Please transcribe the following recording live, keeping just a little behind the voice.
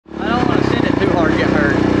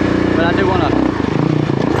I do want to...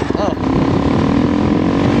 Oh.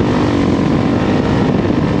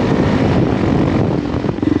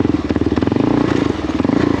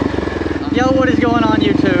 Yo, what is going on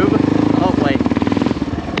YouTube? Oh, wait.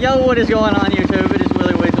 Yo, what is going on YouTube? It is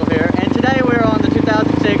WheelieWeasel here. And today we're on the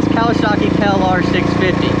 2006 Kawasaki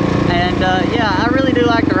KLR650. And yeah, I really do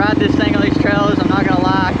like to ride this thing on these trails. I'm not going to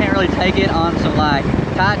lie, I can't really take it on some like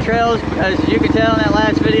tight trails because as you can tell in that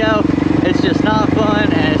last video, it's just not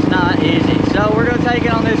fun and it's not easy. So we're going to take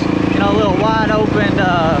it on this, you know, little wide open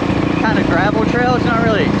kind of gravel trail. It's not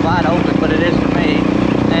really wide open, but it is for me.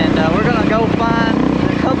 And we're going to go find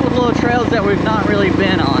a couple of little trails that we've not really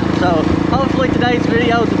been on. So hopefully today's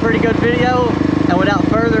video is a pretty good video. And without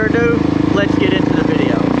further ado, let's get into the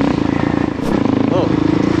video. Oh.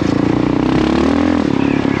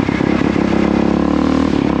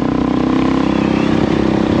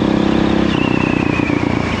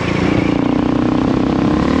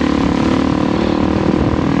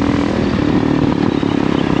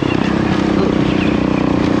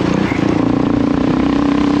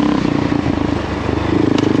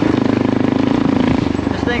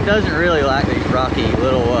 Doesn't really like these rocky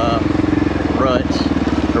little ruts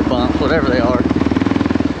or bumps, whatever they are.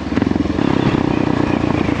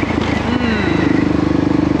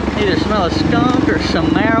 Either smell a skunk or some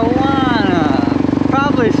marijuana.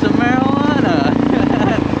 Probably some marijuana.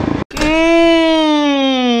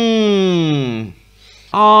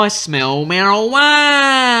 I smell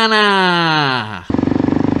marijuana.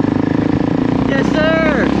 Yes,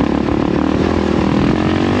 sir.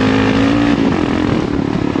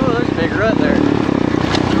 Big rut there.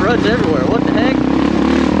 There's ruts everywhere. What the heck?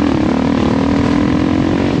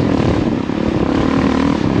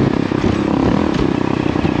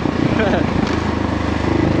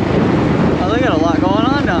 Oh, they got a lot going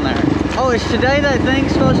on down there. Oh, is today that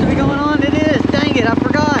thing's supposed to be going on? It is. Dang it, I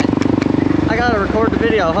forgot. I gotta record the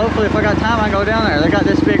video. Hopefully if I got time I can go down there. They got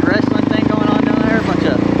this big wrestling thing going on down there. A bunch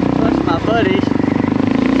of my buddies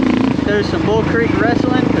do some Bull Creek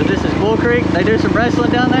wrestling, because this is Bull Creek. They do some wrestling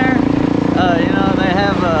down there. You know, they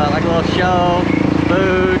have like a little show,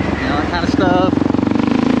 food, you know, that kind of stuff.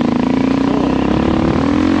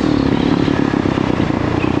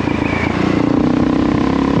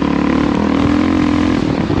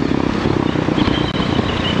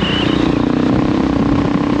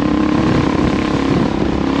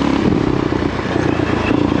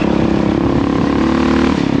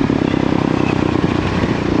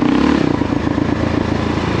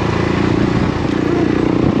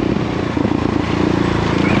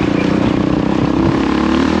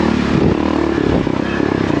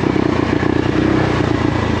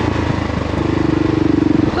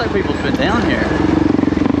 People's been down here.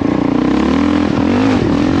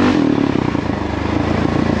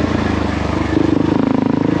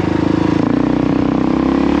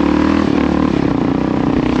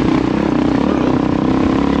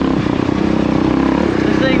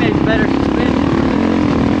 This thing needs better suspension.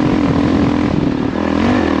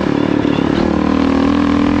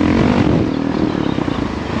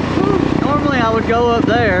 Normally I would go up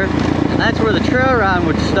there, and that's where the trail ride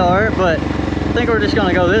would start, but I think we're just going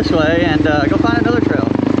to go this way and go find another trail.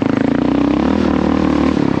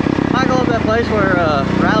 Might go up that place where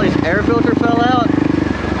Riley's air filter fell out.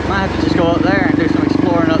 Might have to just go up there and do some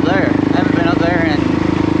exploring up there. I haven't been up there in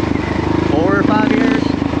 4 or 5 years,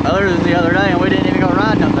 other than the other day, and we didn't even go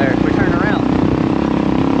riding up there. We turned around.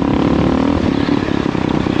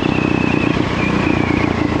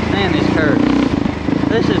 Man, these curves.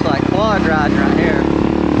 This is like quad riding right here.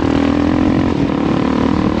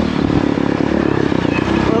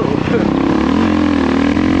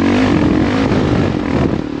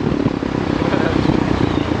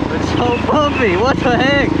 Bumpy, what the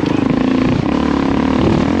heck?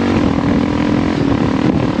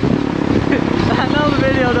 I know the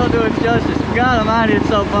video don't do it justice, but God almighty, it's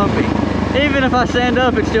so bumpy. Even if I stand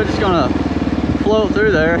up, it's still just gonna float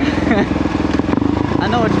through there. I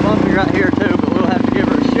know it's bumpy right here too, but we'll have to give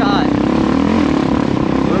her a shot.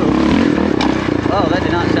 Whoa. Oh, that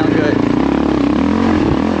did not sound good.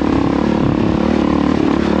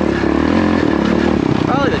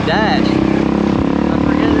 Probably the dash.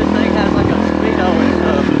 Has like a speedo and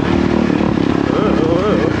stuff.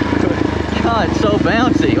 Ooh. God, it's so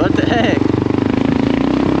bouncy. What the heck?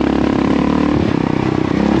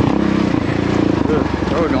 Ooh,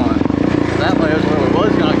 where are we going? That way is where we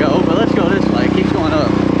was gonna go, but let's go this way. It keeps going up.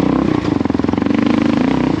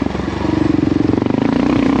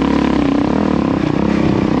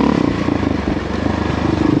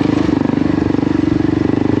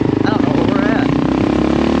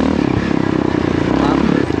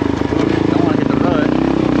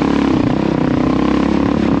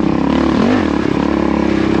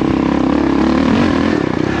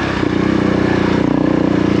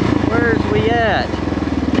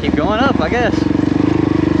 guess.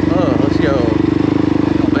 Oh, let's go.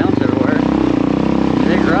 Don't bounce everywhere.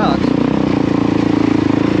 Big rocks.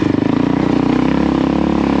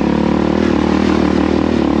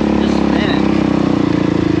 Just spinning.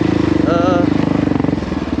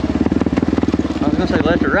 I was gonna say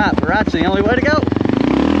left or right, but right's the only way to go.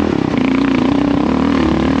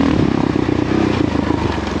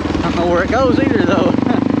 I don't know where it goes either though.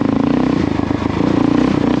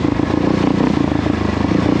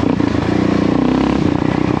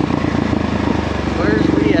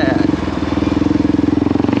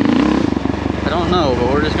 No,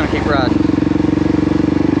 but we're just gonna keep riding.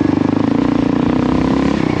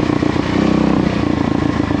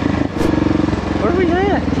 Where are we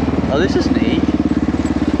at? Oh, this is neat.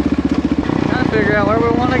 Trying to figure out where we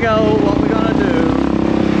want to go, what we're gonna do.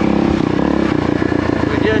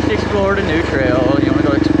 We just explored a new trail. You want to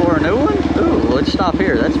go explore a new one? Ooh, let's stop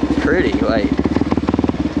here. That's pretty. Wait.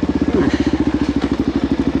 Oof.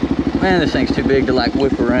 Man, this thing's too big to like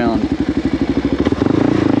whip around.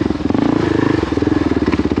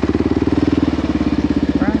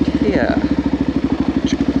 Yeah.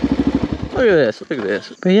 Look at this, look at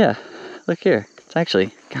this. But yeah, look here. It's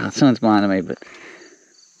actually, God, the sun's blinding me, but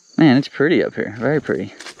man, it's pretty up here. Very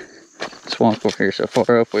pretty. Let's walk over here so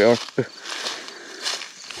far up we are.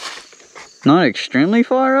 Not extremely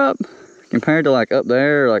far up compared to like up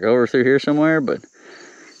there, like over through here somewhere, but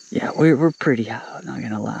yeah, we're pretty high, not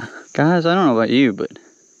gonna lie. Guys, I don't know about you, but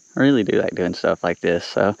I really do like doing stuff like this.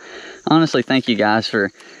 So honestly, thank you guys for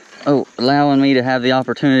allowing me to have the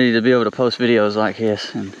opportunity to be able to post videos like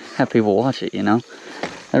this and have people watch it, you know.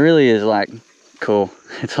 That really is like cool.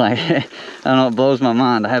 It's like, I don't know, it blows my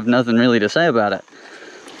mind. I have nothing really to say about it.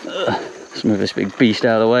 Let's move this big beast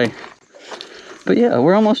out of the way. But yeah,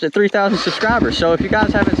 we're almost at 3,000 subscribers, so if you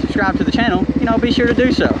guys haven't subscribed to the channel, you know, be sure to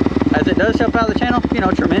do so, as it does help out the channel, you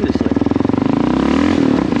know, tremendously.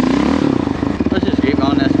 Let's just keep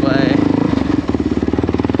going this way.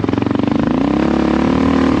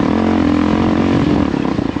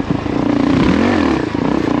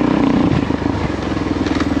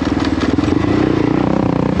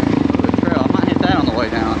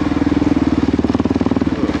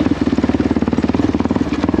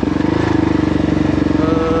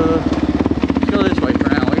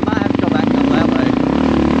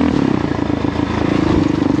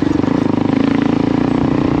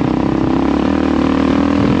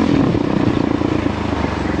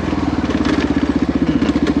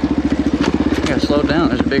 Slow down,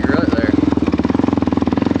 there's a big rut there.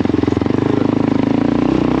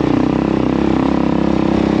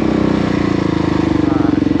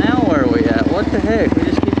 Now where are we at? What the heck? We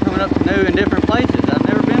just keep coming up to new and different places I've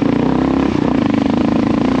never been before.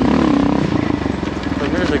 So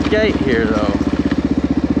there's a gate here though.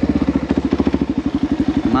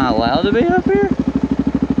 Am I allowed to be up here?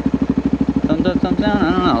 Thumbs up, thumbs down?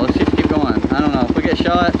 I don't know. Let's just keep going. I don't know. If we get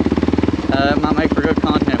shot, it might make for good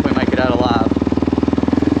content if we make it out alive.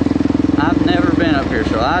 I've never been up here,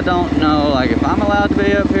 so I don't know, like, if I'm allowed to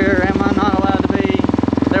be up here, am I not allowed to be?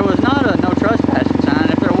 There was not a no trespassing sign.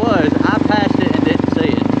 If there was, I passed it and didn't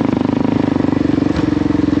see it.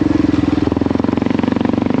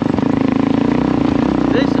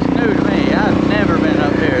 This is new to me. I've never been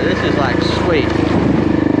up here. This is like sweet.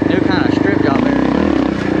 New kind of strip job area.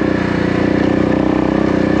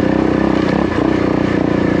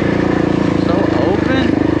 So open.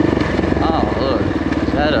 Oh, look.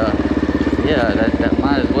 Is that a... Yeah, that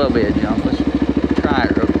might as well be a jump. Let's try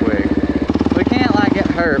it real quick. We can't like get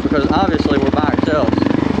hurt because obviously we're by ourselves.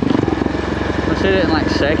 Let's hit it in like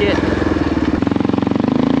second.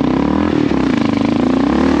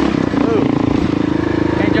 Ooh.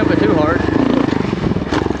 Can't jump it too hard.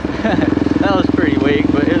 That was pretty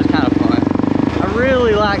weak, but it was kind of fun. I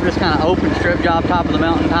really like this kind of open strip job, top of the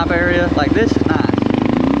mountain type area. Like, this is nice.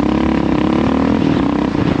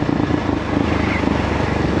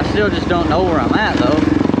 Still just don't know where I'm at though.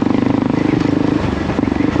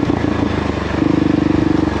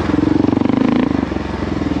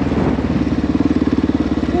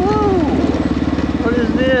 Whoa! What is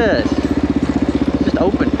this? It's just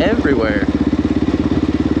open everywhere.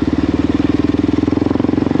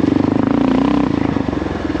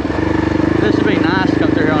 This would be nice to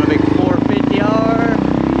come through here on a big 450R,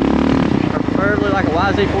 or preferably like a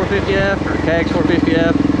YZ 450F or a KX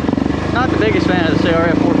 450F. Not the biggest fan of the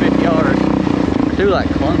CRF 450Rs. They're too like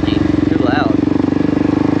clunky, too loud.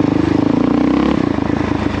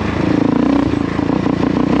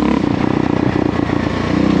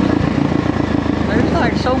 There's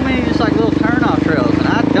like so many just like little turn-off trails, and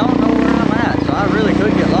I don't know where I'm at, so I really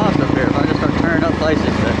could get lost up here if I just start turning up places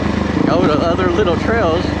to go to other little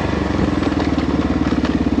trails.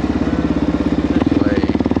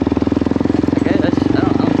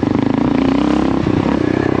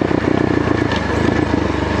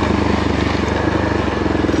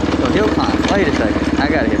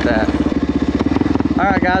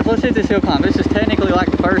 let's hit this hill climb. This is technically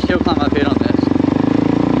like the first hill climb I've hit on this.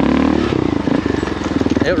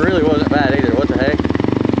 It really wasn't bad either. What the heck?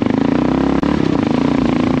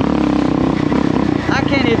 I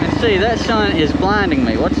can't even see. That sun is blinding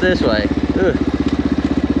me. What's this way? Ugh.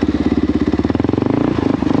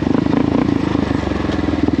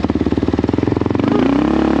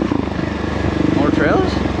 More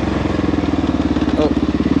trails? Oh.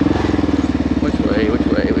 Which way? Which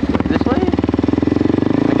way? Which way? This way?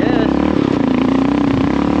 I guess.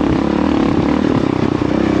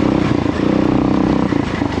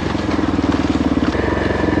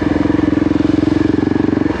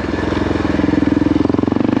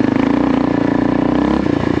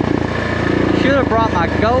 Should have brought my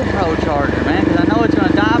GoPro charger, man, because I know it's going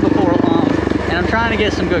to die before long, and I'm trying to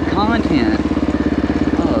get some good content.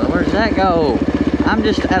 Oh, where's that go? I'm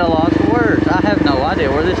just at a loss for words. I have no idea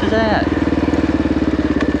where this is at.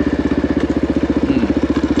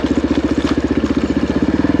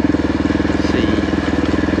 Let's see.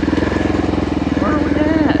 Where are we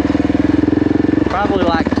at? Probably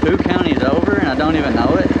like 2 counties over, and I don't even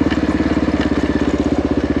know it.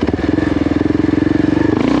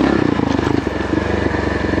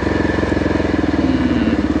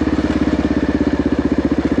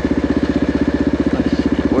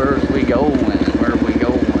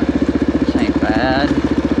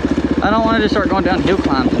 I don't want to just start going down hill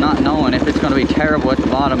climbs not knowing if it's going to be terrible at the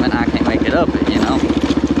bottom and I can't make it up it, you know?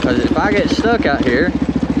 Because if I get stuck out here,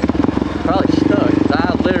 I'm probably stuck because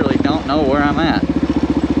I literally don't know where I'm at.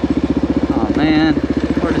 Oh man,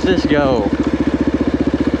 where does this go?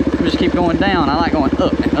 I just keep going down. I like going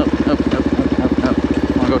up and up and up and up and up and up and up.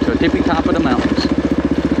 I want to go to the tippy top of the mountains.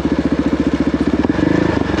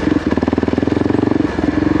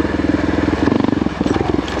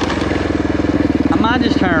 I might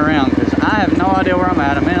just turn around because I have no idea where I'm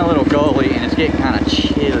at. I'm in a little gully and it's getting kind of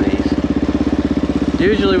chilly.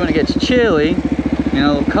 Usually when it gets chilly, you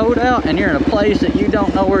know, cold out and you're in a place that you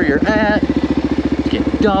don't know where you're at, it's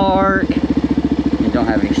getting dark, you don't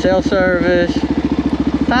have any cell service.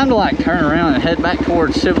 Time to like turn around and head back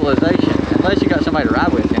towards civilization, unless you got somebody to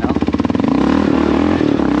ride with, you know.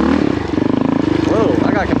 Whoa,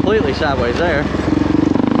 I got completely sideways there.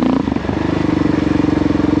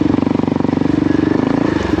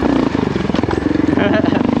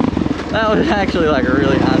 That was actually like a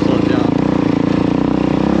really nice little jump.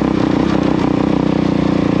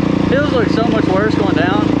 Hills look so much worse going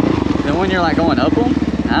down than when you're like going up them.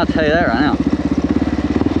 I'll tell you that right now.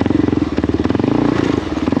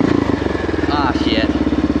 Ah, shit.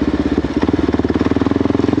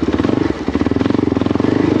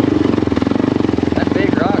 That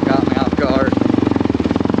big rock got me off guard.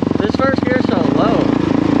 This first gear's so low.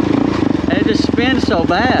 And it just spins so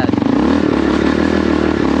bad.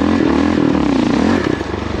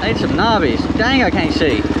 Need some knobbies. Dang, I can't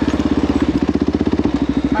see.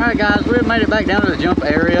 Alright guys, we've made it back down to the jump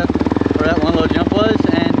area where that one little jump was,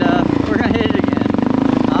 and we're going to hit it again,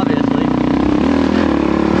 obviously.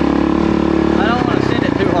 I don't want to send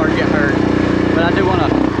it too hard to get hurt, but I do want to,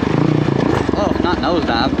 oh, not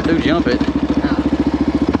nosedive, but do jump it. I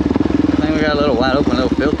think we got a little wide open little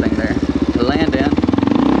field thing there to land in.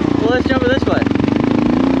 Well, let's jump it this way.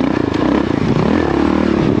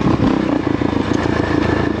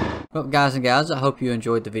 Well, guys and gals, I hope you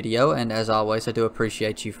enjoyed the video, and as always, I do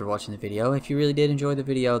appreciate you for watching the video. If you really did enjoy the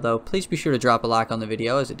video, though, please be sure to drop a like on the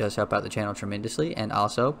video, as it does help out the channel tremendously, and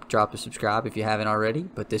also drop a subscribe if you haven't already.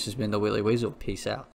 But this has been the WheelieWeasel. Peace out.